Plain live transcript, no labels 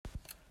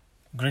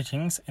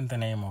Greetings in the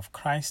name of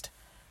Christ.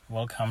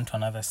 Welcome to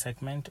another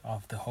segment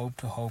of the Hope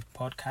to Hope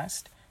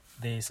podcast.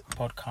 This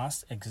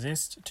podcast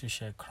exists to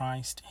share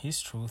Christ,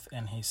 His truth,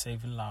 and His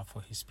saving love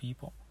for His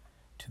people.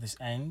 To this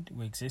end,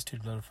 we exist to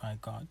glorify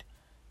God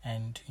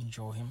and to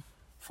enjoy Him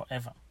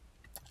forever.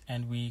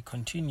 And we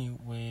continue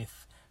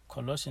with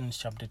Colossians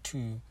chapter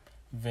 2,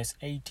 verse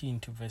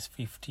 18 to verse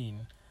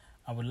 15.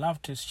 I would love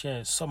to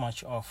share so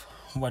much of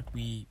what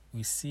we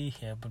see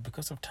here, but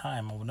because of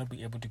time, I will not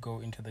be able to go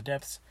into the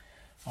depths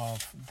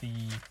of the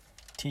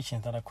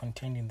teachings that are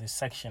contained in this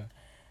section.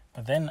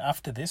 But then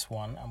after this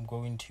one, I'm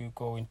going to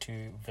go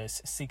into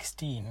verse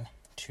 16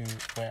 to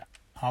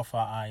how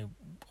far I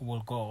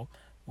will go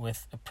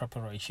with the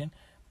preparation.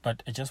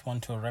 But I just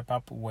want to wrap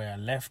up where I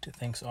left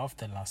things off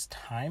the last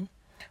time.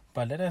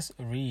 But let us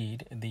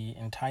read the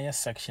entire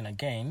section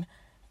again.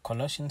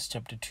 Colossians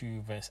chapter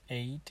 2, verse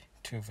 8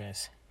 to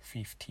verse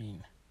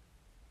 15.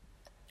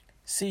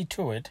 See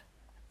to it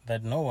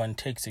that no one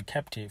takes you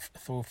captive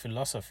through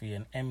philosophy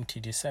and empty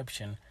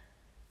deception,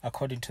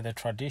 according to the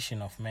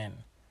tradition of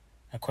men,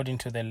 according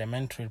to the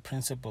elementary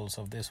principles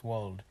of this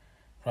world,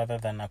 rather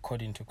than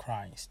according to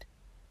Christ.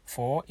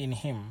 For in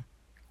Him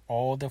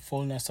all the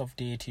fullness of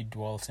deity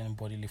dwells in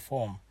bodily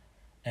form,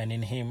 and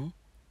in Him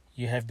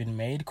you have been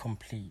made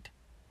complete,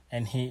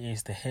 and He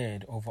is the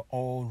head over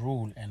all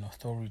rule and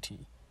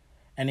authority.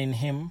 And in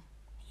Him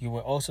you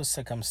were also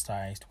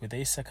circumcised with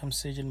a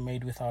circumcision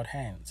made without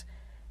hands,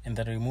 in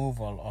the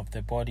removal of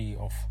the body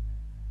of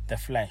the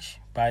flesh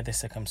by the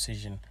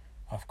circumcision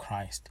of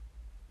Christ,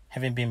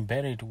 having been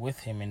buried with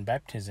Him in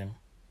baptism,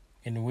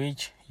 in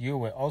which you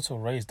were also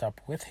raised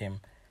up with Him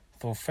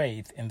through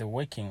faith in the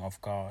working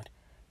of God,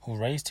 who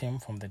raised Him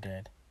from the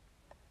dead.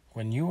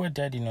 When you were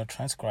dead in your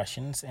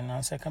transgressions and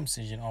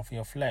uncircumcision of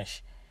your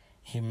flesh,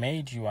 He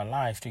made you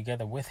alive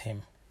together with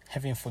Him,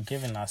 having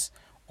forgiven us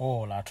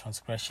all our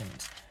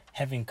transgressions,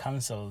 having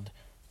cancelled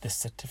the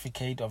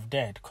certificate of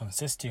debt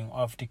consisting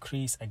of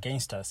decrees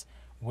against us,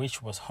 which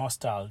was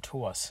hostile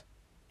to us,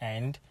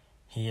 and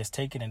He has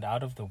taken it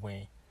out of the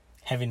way,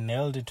 having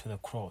nailed it to the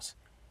cross.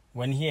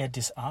 When He had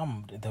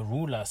disarmed the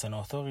rulers and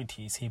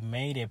authorities, He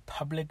made a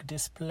public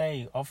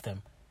display of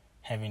them,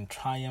 having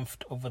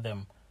triumphed over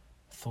them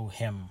through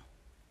Him.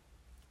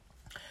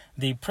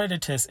 The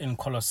predators in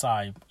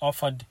Colossae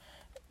offered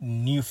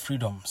new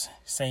freedoms,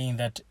 saying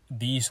that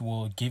these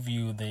will give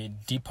you the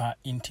deeper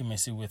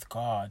intimacy with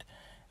God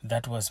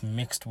that was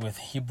mixed with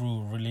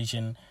Hebrew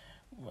religion,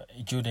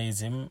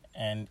 Judaism,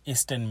 and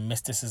Eastern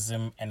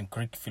mysticism and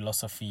Greek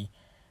philosophy,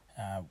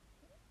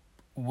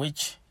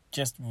 which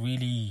just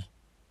really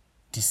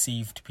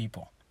deceived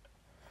people.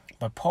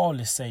 But Paul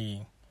is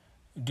saying,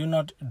 do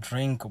not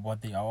drink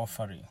what they are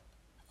offering.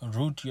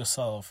 Root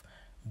yourself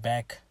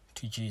back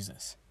to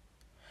Jesus.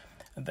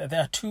 There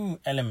are two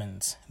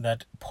elements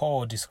that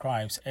Paul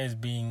describes as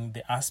being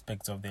the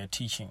aspects of their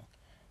teaching.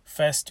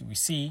 First, we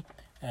see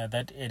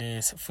that it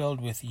is filled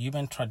with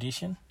human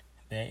tradition,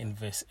 there in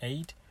verse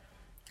 8.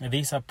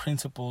 These are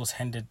principles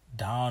handed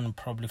down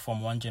probably from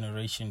one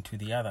generation to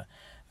the other.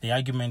 The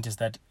argument is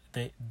that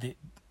they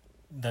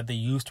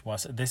used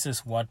was, this is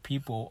what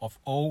people of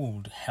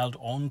old held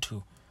on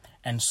to.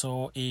 And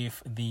so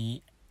if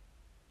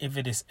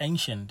it is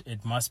ancient,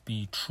 it must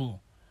be true.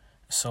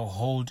 So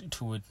hold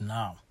to it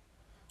now.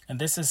 And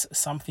this is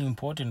something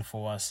important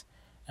for us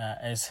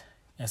as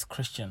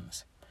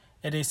Christians.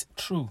 It is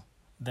true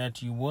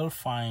that you will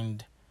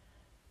find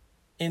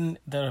in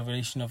the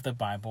revelation of the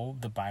Bible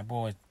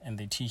and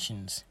the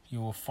teachings,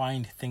 you will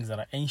find things that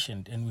are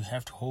ancient, and we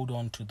have to hold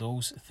on to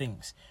those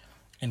things.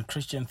 In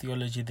Christian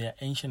theology, they are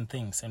ancient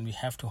things, and we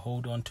have to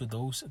hold on to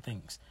those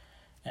things.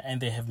 And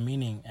they have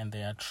meaning, and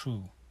they are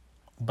true.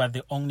 But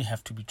they only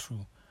have to be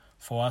true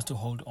for us to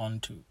hold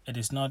on to. It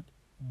is not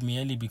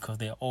merely because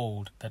they are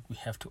old that we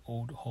have to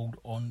hold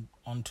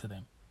on to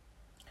them.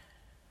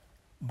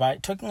 By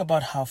talking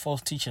about how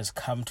false teachers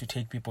come to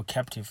take people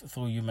captive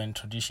through human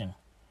tradition,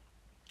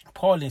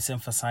 Paul is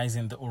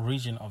emphasizing the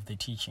origin of the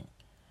teaching.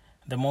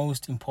 The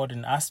most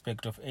important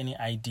aspect of any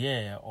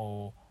idea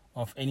or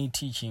of any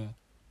teaching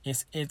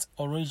is its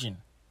origin.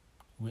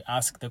 We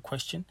ask the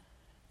question,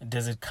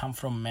 does it come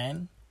from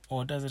man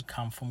or does it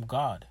come from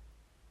God?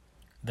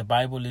 The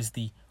Bible is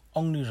the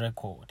only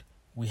record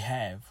we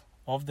have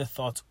of the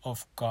thoughts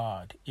of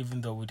God,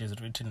 even though it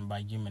is written by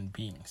human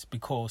beings,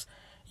 because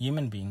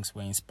human beings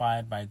were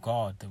inspired by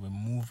God, they were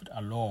moved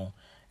along,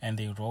 and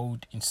they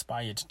wrote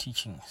inspired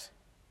teachings.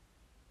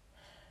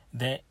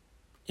 There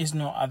is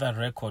no other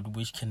record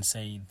which can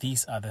say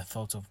these are the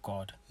thoughts of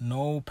God.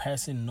 No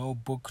person, no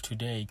book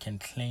today can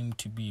claim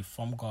to be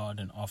from God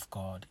and of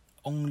God.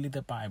 Only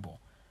the Bible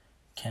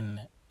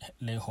can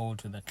lay hold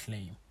to the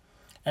claim.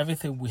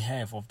 Everything we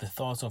have of the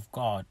thoughts of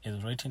God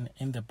is written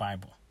in the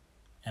Bible.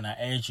 And I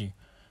urge you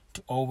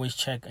to always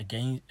check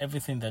against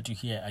everything that you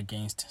hear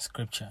against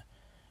Scripture.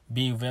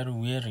 Be very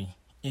wary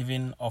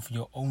even of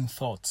your own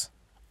thoughts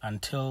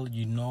until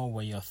you know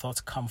where your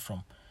thoughts come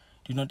from.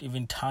 Do not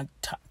even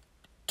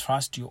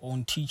trust your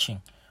own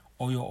teaching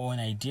or your own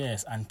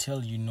ideas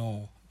until you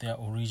know their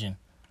origin.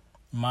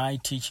 My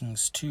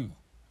teachings too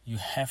You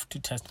have to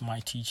test my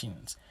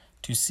teachings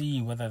to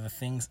see whether the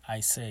things I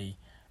say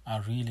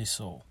are really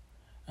so.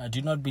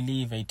 Do not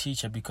believe a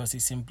teacher because he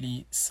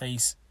simply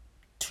says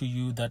to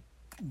you that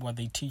what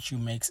they teach you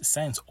makes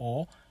sense,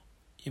 or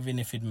even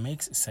if it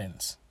makes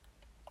sense,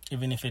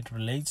 even if it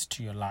relates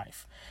to your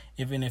life,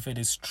 even if it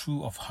is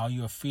true of how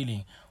you are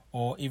feeling,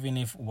 or even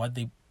if what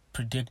they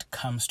predict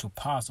comes to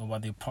pass or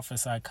what they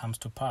prophesy comes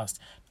to pass.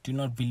 Do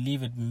not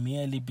believe it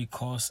merely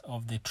because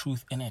of the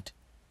truth in it.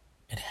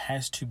 It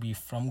has to be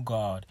from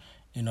God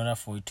in order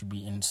for it to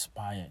be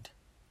inspired.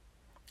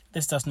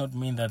 This does not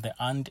mean that there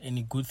aren't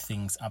any good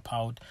things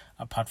apart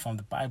from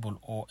the Bible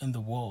or in the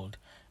world.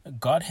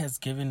 God has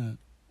given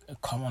a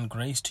common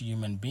grace to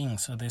human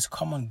beings, so there's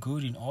common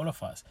good in all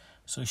of us.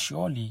 So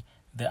surely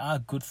there are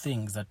good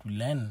things that we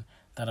learn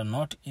that are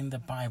not in the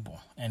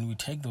Bible, and we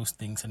take those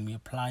things and we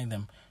apply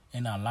them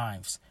in our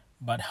lives.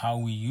 But how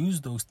we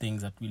use those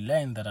things that we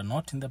learn that are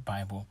not in the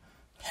Bible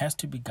has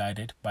to be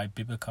guided by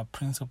biblical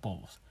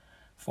principles.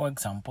 For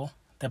example,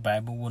 the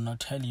Bible will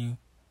not tell you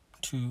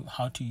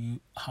how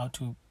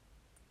to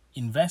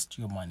invest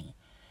your money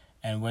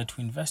and where to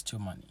invest your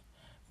money,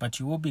 but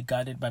you will be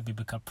guided by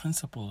biblical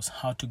principles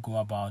how to go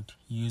about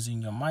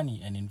using your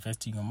money and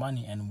investing your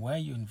money and where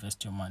you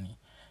invest your money.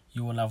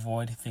 You will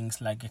avoid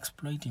things like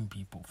exploiting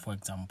people. For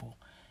example,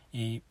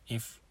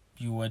 if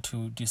you were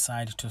to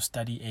decide to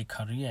study a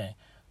career,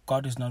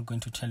 God is not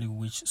going to tell you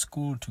which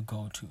school to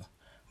go to.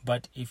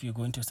 But if you're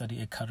going to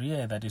study a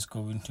career that is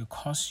going to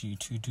cause you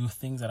to do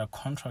things that are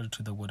contrary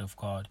to the word of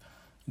God,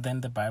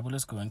 then the Bible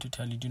is going to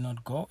tell you do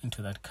not go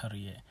into that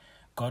career.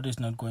 God is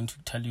not going to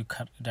tell you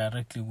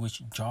directly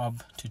which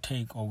job to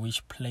take or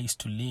which place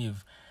to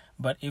live.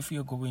 But if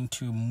you're going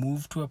to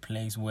move to a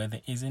place where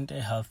there isn't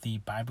a healthy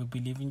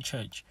Bible-believing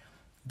church,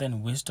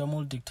 then wisdom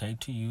will dictate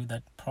to you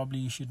that probably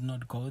you should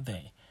not go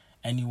there.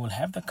 And you will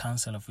have the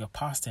counsel of your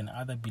pastor and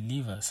other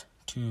believers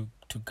to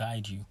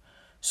guide you.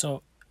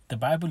 So the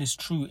Bible is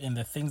true in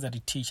the things that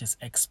it teaches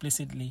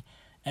explicitly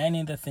and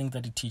in the things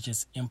that it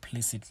teaches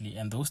implicitly.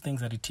 And those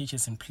things that it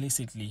teaches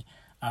implicitly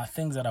are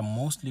things that are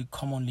mostly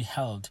commonly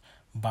held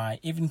by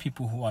even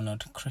people who are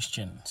not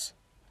Christians.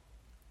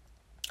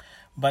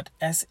 But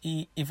as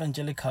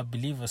evangelical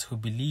believers who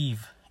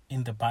believe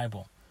in the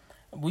Bible,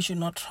 we should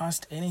not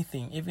trust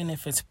anything, even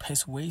if it's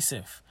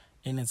persuasive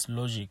in its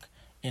logic,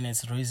 in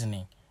its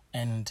reasoning,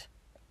 and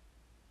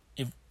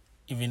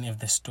even if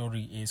the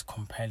story is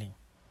compelling.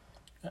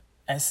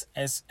 As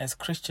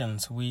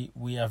Christians,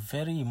 we are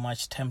very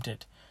much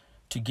tempted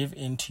to give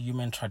in to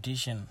human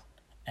tradition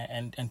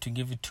and to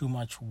give it too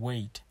much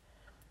weight.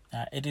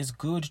 It is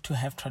good to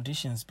have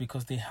traditions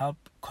because they help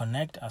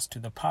connect us to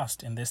the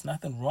past, and there's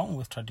nothing wrong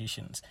with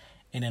traditions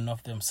in and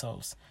of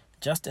themselves,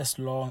 just as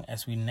long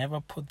as we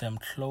never put them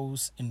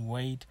close in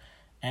weight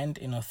and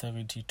in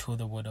authority to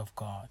the Word of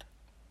God.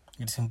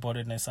 It's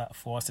important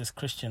for us as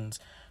Christians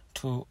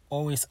to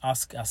always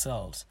ask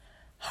ourselves,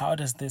 how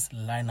does this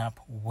line up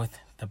with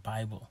the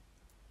Bible?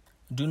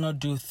 Do not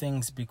do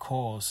things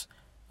because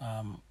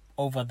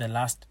over the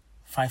last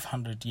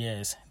 500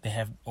 years they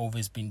have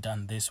always been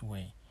done this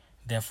way,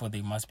 therefore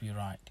they must be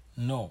right.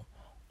 No,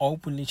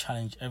 openly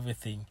challenge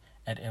everything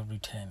at every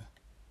turn.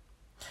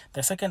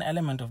 The second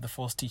element of the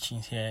false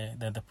teachings here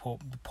that the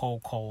Paul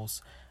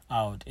calls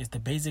out is the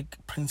basic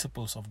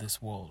principles of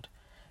this world.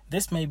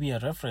 This may be a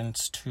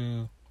reference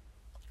to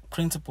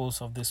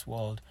principles of this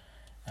world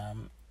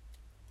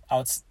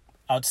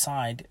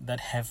outside that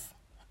have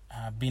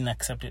been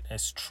accepted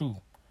as true.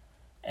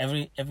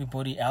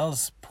 Everybody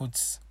else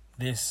puts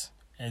this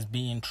as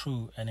being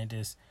true, and it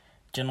is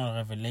general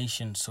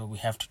revelation, so we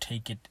have to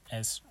take it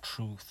as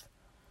truth.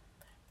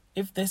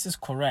 If this is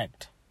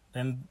correct,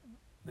 then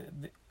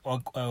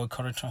or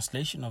correct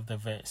translation of the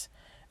verse,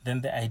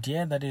 then the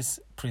idea that is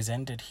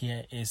presented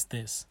here is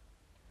this: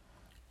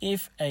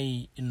 if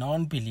a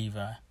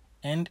non-believer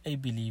and a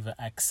believer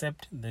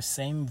accept the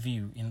same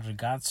view in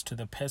regards to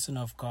the person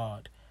of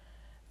God,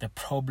 the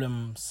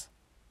problems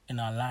in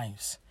our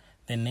lives,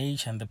 the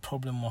nature and the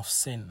problem of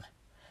sin,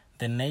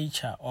 the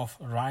nature of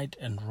right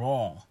and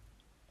wrong,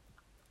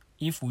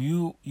 if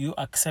you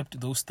accept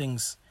those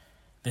things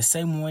the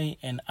same way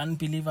an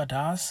unbeliever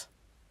does,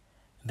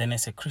 then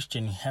as a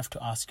Christian you have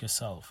to ask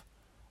yourself,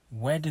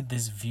 where did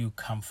this view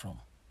come from?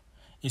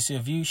 Is your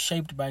view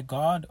shaped by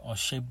God or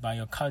shaped by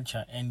your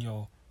culture and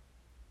your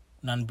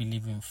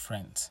non-believing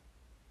friends?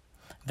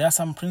 There are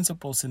some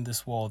principles in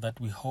this world that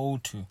we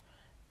hold to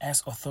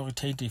as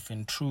authoritative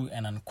and true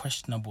and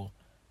unquestionable,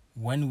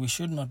 when we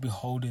should not be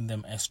holding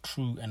them as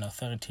true and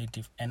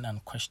authoritative and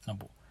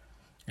unquestionable,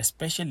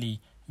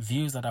 especially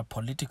views that are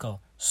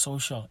political,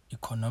 social,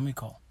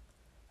 economical.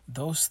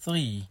 Those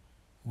three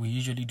we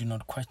usually do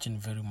not question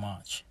very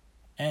much.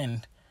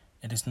 And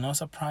it is no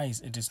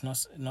surprise, it is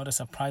not a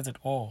surprise at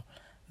all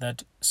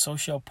that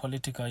social,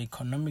 political,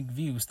 economic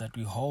views that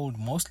we hold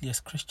mostly as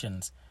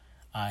Christians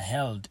are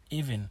held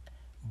even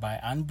by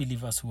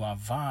unbelievers who are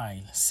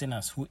vile,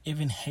 sinners, who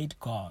even hate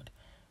God.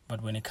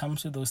 But when it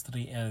comes to those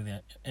three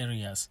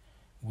areas,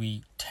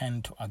 we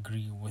tend to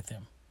agree with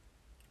them.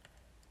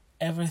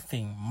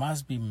 Everything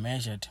must be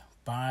measured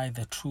by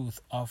the truth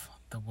of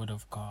the Word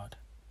of God.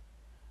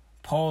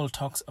 Paul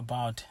talks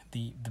about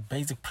the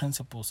basic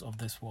principles of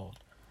this world.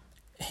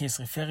 He's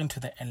referring to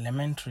the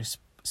elementary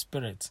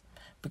spirits,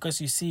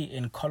 because you see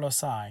in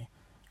Colossae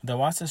there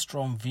was a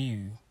strong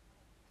view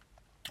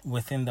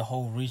within the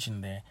whole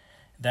region there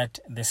that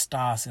the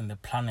stars and the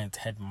planets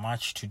had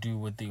much to do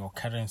with the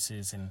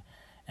occurrences and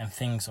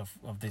things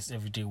of this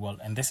everyday world.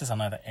 And this is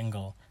another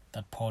angle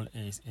that Paul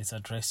is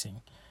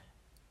addressing.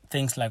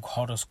 Things like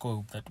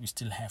horoscope that we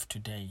still have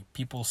today.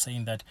 People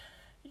saying that,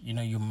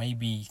 you may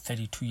be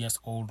 32 years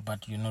old,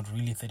 but you're not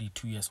really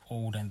 32 years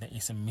old, and there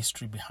is a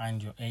mystery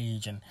behind your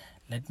age, and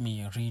let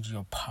me read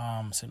your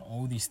palms and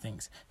all these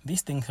things.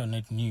 These things are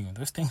not new.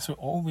 Those things were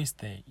always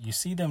there. You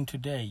see them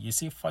today. You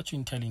see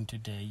fortune telling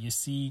today. You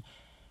see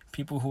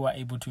people who are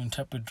able to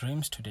interpret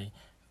dreams today.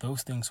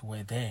 Those things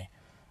were there.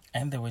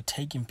 And they were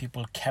taking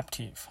people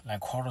captive,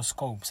 like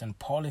horoscopes. And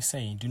Paul is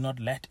saying, do not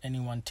let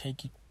anyone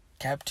take you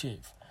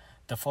captive.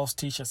 The false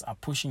teachers are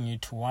pushing you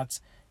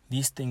towards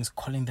these things,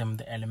 calling them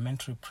the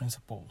elementary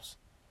principles.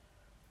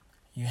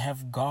 You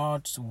have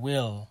God's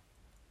will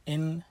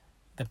in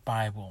the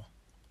Bible.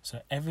 So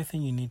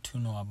everything you need to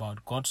know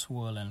about God's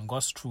will and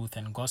God's truth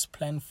and God's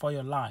plan for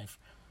your life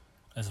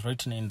is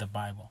written in the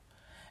Bible.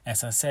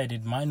 As I said,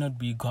 it might not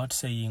be God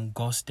saying,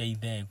 go stay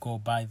there, go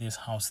buy this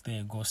house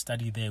there, go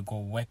study there, go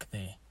work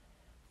there.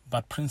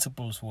 But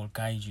principles will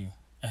guide you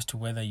as to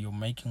whether you're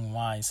making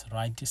wise,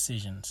 right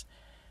decisions,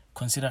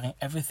 considering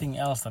everything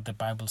else that the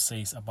Bible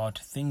says about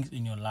things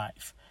in your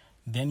life.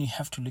 Then you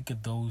have to look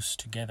at those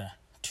together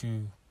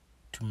to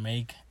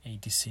make a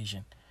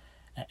decision.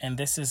 And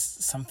this is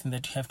something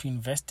that you have to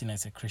invest in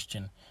as a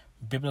Christian,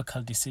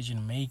 biblical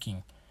decision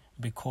making,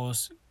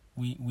 because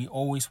we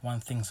always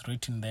want things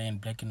written there in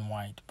black and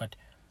white, but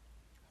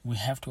we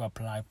have to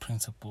apply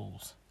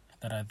principles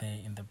that are there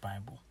in the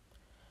Bible.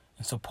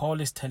 And so Paul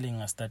is telling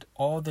us that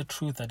all the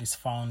truth that is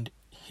found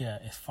here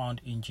is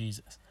found in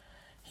Jesus.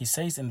 He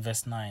says in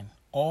verse 9,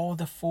 all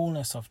the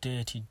fullness of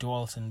deity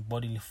dwells in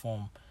bodily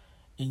form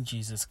in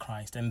Jesus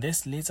Christ. And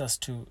this leads us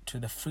to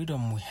the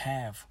freedom we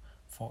have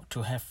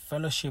to have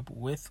fellowship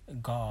with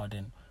God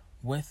and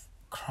with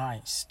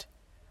Christ.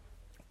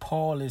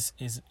 Paul is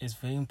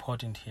very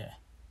important here.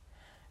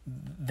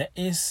 There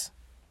is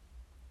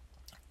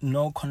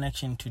no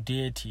connection to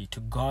deity, to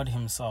God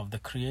himself, the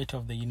creator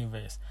of the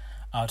universe,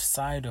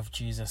 outside of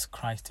Jesus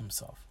Christ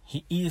himself.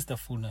 He is the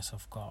fullness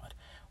of God.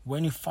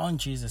 When you found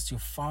Jesus, you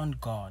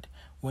found God.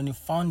 When you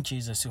found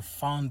Jesus, you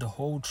found the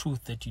whole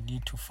truth that you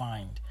need to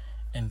find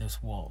in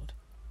this world.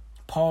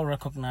 Paul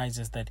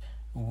recognizes that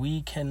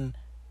we can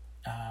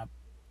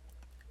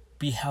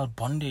be held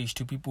bondage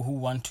to people who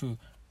want to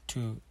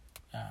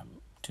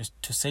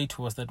say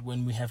to us that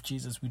when we have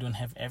Jesus, we don't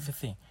have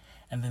everything.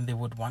 And then they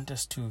would want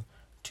us to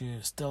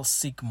still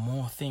seek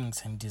more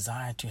things and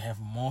desire to have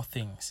more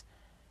things.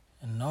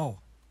 And no,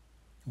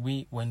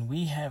 when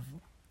we have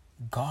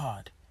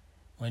God,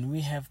 when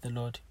we have the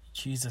Lord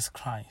Jesus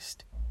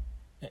Christ,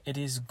 it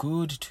is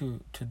good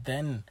to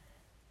then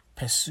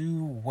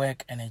pursue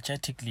work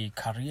energetically,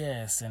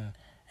 careers, and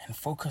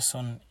focus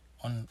on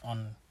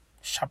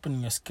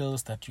sharpening your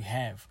skills that you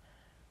have.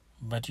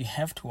 But you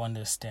have to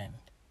understand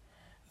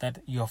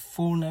that your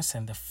fullness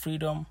and the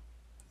freedom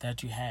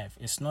that you have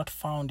is not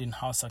found in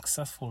how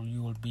successful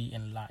you will be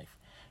in life.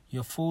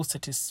 Your full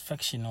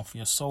satisfaction of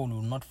your soul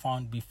will not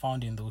be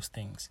found in those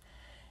things.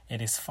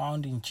 It is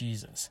found in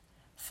Jesus.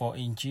 For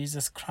in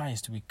Jesus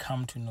Christ we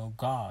come to know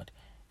God,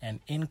 and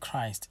in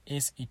Christ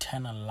is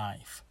eternal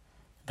life.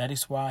 That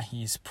is why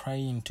he is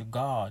praying to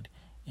God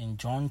in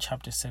John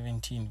chapter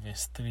 17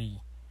 verse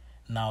 3.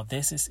 Now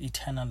this is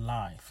eternal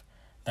life,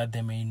 that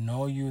they may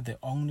know you, the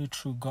only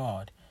true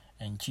God,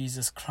 and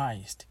Jesus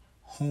Christ,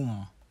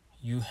 whom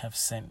you have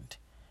sent.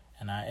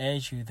 And I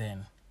urge you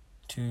then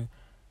to,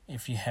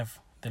 if you have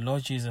the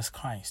Lord Jesus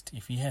Christ,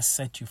 if he has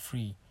set you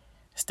free,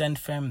 stand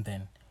firm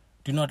then.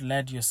 Do not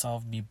let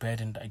yourself be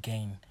burdened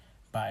again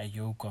by a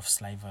yoke of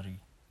slavery.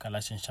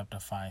 Galatians chapter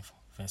 5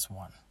 verse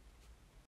 1.